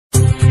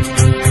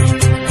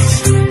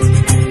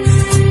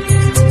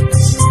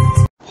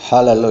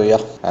Hallelujah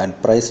and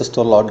praises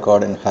to Lord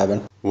God in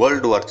heaven.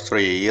 World War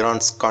III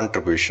Iran's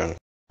contribution.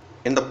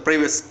 In the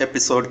previous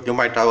episode, you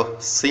might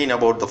have seen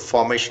about the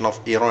formation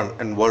of Iran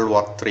in World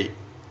War III.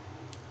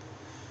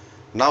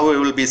 Now we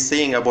will be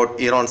seeing about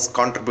Iran's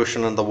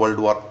contribution in the World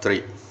War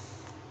III.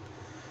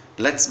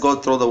 Let's go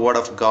through the Word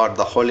of God,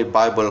 the Holy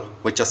Bible,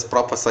 which has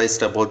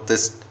prophesied about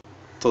this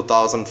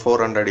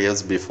 2400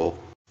 years before.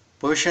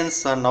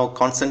 Persians are now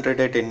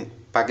concentrated in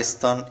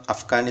Pakistan,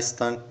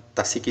 Afghanistan,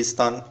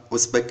 Tajikistan,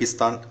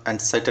 Uzbekistan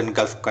and certain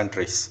Gulf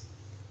countries.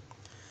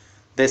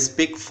 They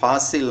speak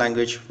Farsi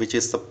language, which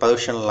is the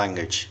Persian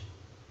language.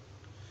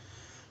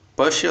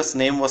 Persia's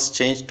name was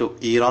changed to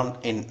Iran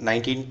in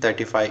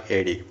 1935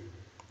 AD.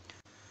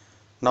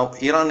 Now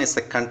Iran is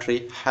a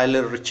country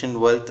highly rich in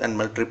wealth and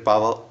military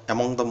power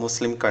among the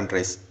Muslim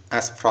countries,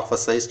 as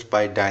prophesied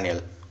by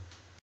Daniel.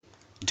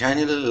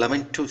 Daniel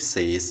 11:2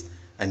 says,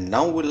 "And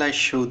now will I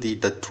shew thee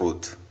the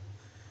truth.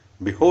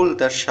 Behold,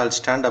 there shall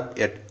stand up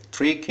yet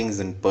 3 kings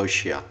in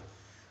Persia,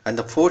 and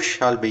the 4th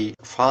shall be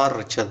far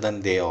richer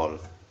than they all."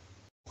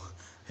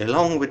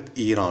 Along with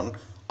Iran,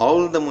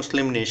 all the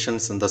Muslim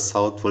nations in the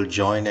south will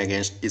join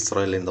against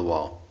Israel in the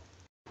war.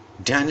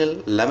 Daniel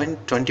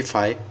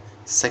 11:25,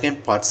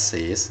 second part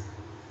says,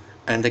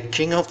 "And the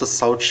king of the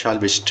south shall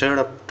be stirred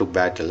up to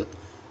battle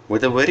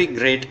with a very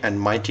great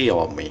and mighty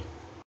army."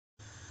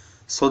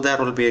 So there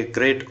will be a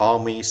great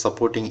army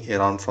supporting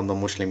Iran from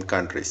the Muslim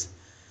countries.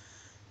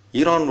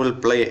 Iran will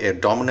play a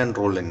dominant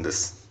role in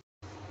this.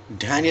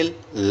 Daniel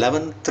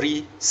 11:3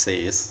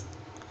 says,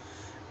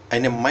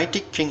 "And a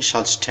mighty king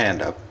shall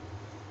stand up,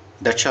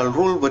 that shall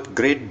rule with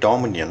great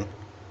dominion,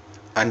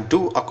 and do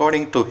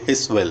according to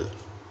his will."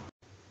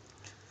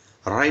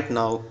 Right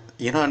now,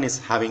 Iran is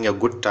having a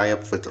good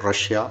tie-up with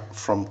Russia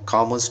from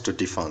commerce to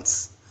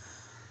defense.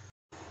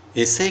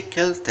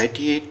 Ezekiel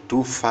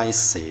 38:2-5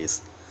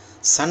 says,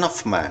 "Son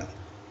of man,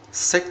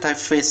 set thy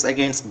face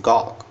against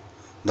Gog,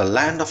 the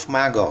land of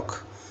Magog,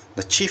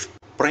 the chief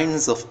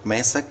prince of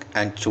Meshech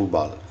and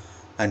Tubal,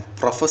 and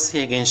prophesy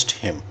against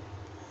him.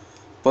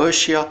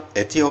 Persia,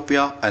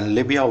 Ethiopia, and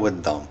Libya with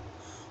them,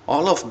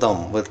 all of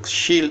them with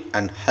shield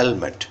and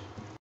helmet."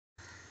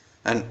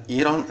 And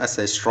Iran has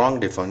a strong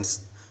defense,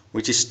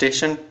 which is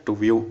stationed to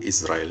view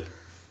Israel.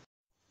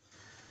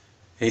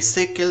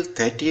 Ezekiel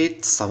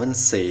 38:7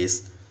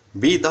 says,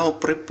 "Be thou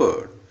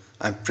prepared,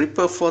 and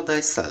prepare for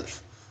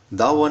thyself,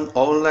 thou and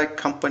all thy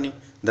company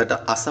that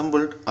are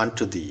assembled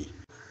unto thee,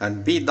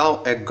 and be thou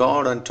a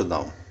God unto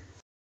them."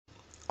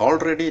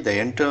 Already the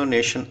entire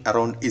nation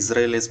around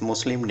Israel is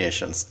Muslim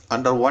nations,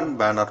 under one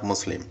banner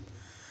Muslim,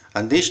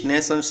 and these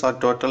nations are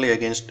totally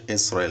against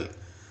Israel.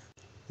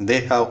 They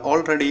have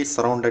already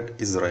surrounded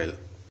Israel.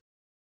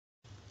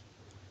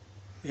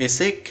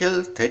 Ezekiel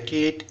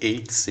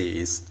 38:8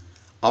 says,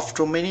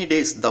 "After many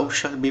days thou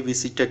shalt be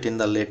visited in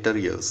the later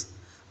years.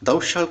 Thou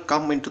shalt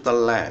come into the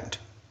land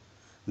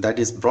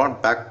that is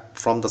brought back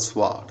from the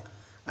sword,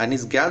 and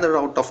is gathered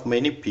out of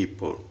many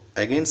people,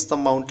 against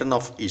the mountain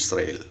of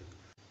Israel,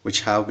 which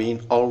have been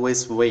always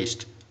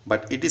waste,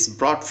 but it is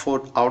brought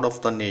forth out of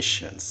the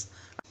nations,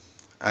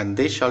 and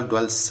they shall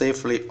dwell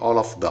safely all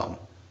of them."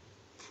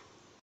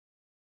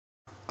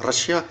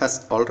 Russia has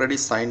already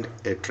signed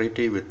a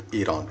treaty with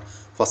Iran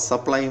for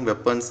supplying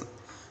weapons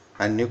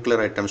and nuclear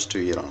items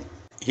to Iran.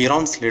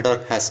 Iran's leader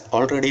has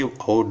already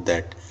vowed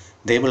that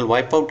they will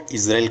wipe out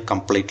Israel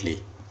completely.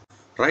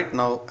 Right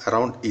now,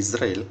 around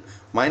Israel,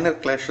 minor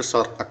clashes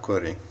are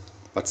occurring,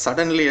 but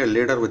suddenly a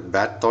leader with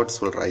bad thoughts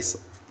will rise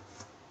up.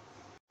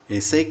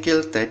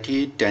 Ezekiel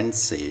 38:10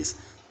 says,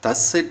 "Thus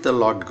saith the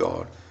Lord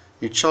God,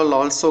 it shall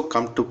also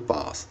come to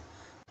pass,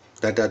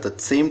 that at the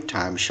same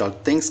time shall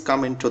things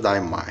come into thy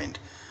mind,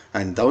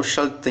 and thou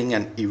shalt think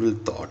an evil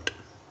thought."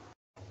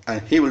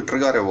 And he will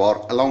trigger a war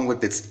along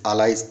with its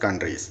allies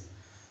countries,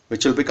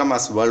 which will become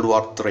as World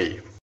War III.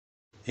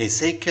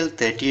 Ezekiel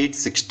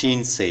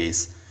 38:16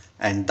 says,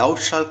 "And thou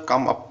shalt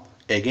come up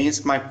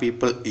against my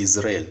people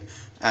Israel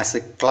as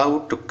a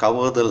cloud to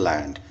cover the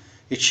land.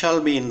 It shall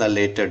be in the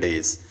later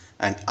days,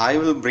 and I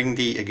will bring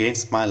thee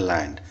against my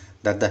land,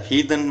 that the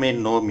heathen may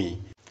know me,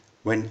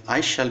 when I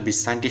shall be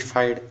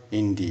sanctified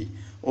in thee,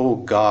 O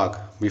Gog,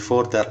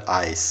 before their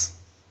eyes."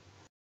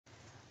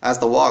 As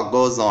the war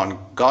goes on,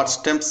 God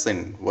steps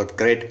in with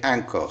great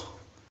anger.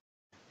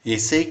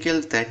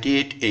 Ezekiel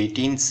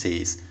 38:18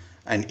 says,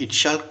 "And it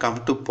shall come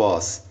to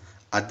pass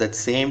at that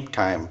same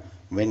time,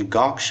 when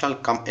Gog shall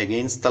come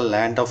against the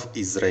land of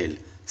Israel,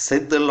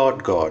 saith the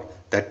Lord God,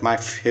 that my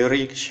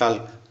fury shall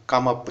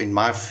come up in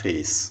my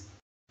face."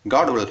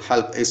 God will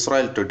help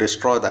Israel to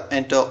destroy the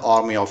entire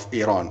army of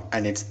Iran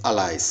and its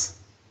allies.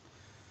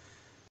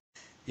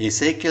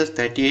 Ezekiel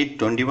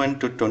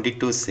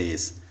 38:21-22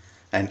 says,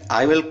 "And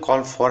I will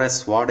call for a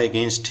sword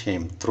against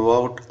him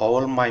throughout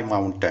all my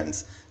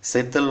mountains,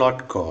 saith the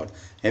Lord God.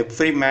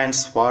 Every man's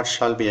sword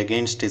shall be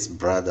against his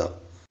brother.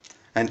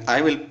 And I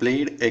will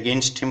plead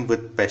against him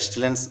with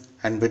pestilence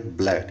and with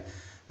blood.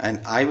 And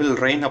I will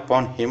rain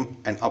upon him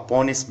and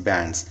upon his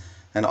bands,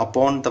 and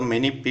upon the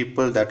many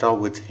people that are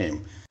with him,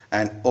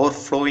 and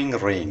o'erflowing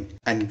rain,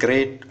 and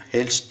great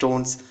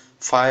hailstones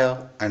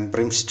fire and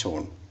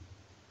brimstone.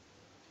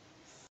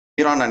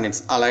 Iran and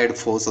its allied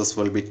forces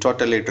will be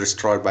totally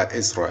destroyed by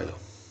Israel.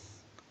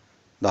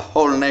 The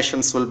whole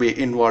nations will be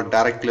involved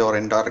directly or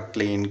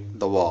indirectly in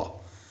the war,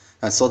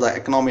 and so the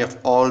economy of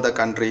all the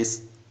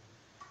countries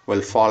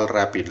will fall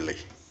rapidly.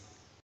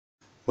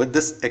 With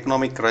this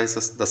economic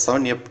crisis, the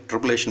 7-year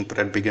tribulation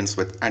period begins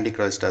with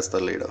Antichrist as the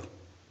leader.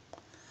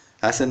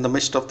 As in the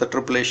midst of the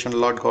tribulation,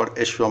 Lord God,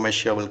 Yeshua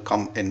Messiah will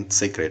come in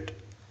secret,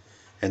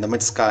 in the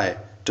mid-sky,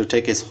 to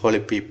take his holy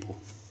people.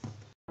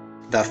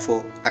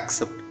 Therefore,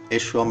 accept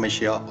Yeshua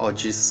Messiah or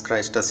Jesus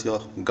Christ as your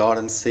God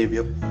and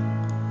Savior.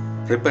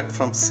 Repent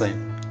from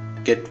sin.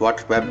 Get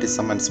water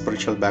baptism and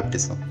spiritual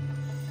baptism.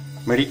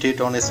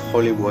 Meditate on his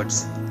holy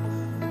words.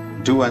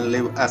 Do and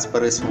live as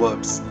per his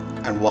words,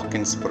 and walk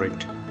in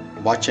spirit.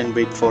 Watch and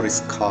wait for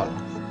his call.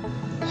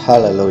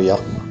 Hallelujah.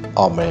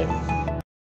 Amen.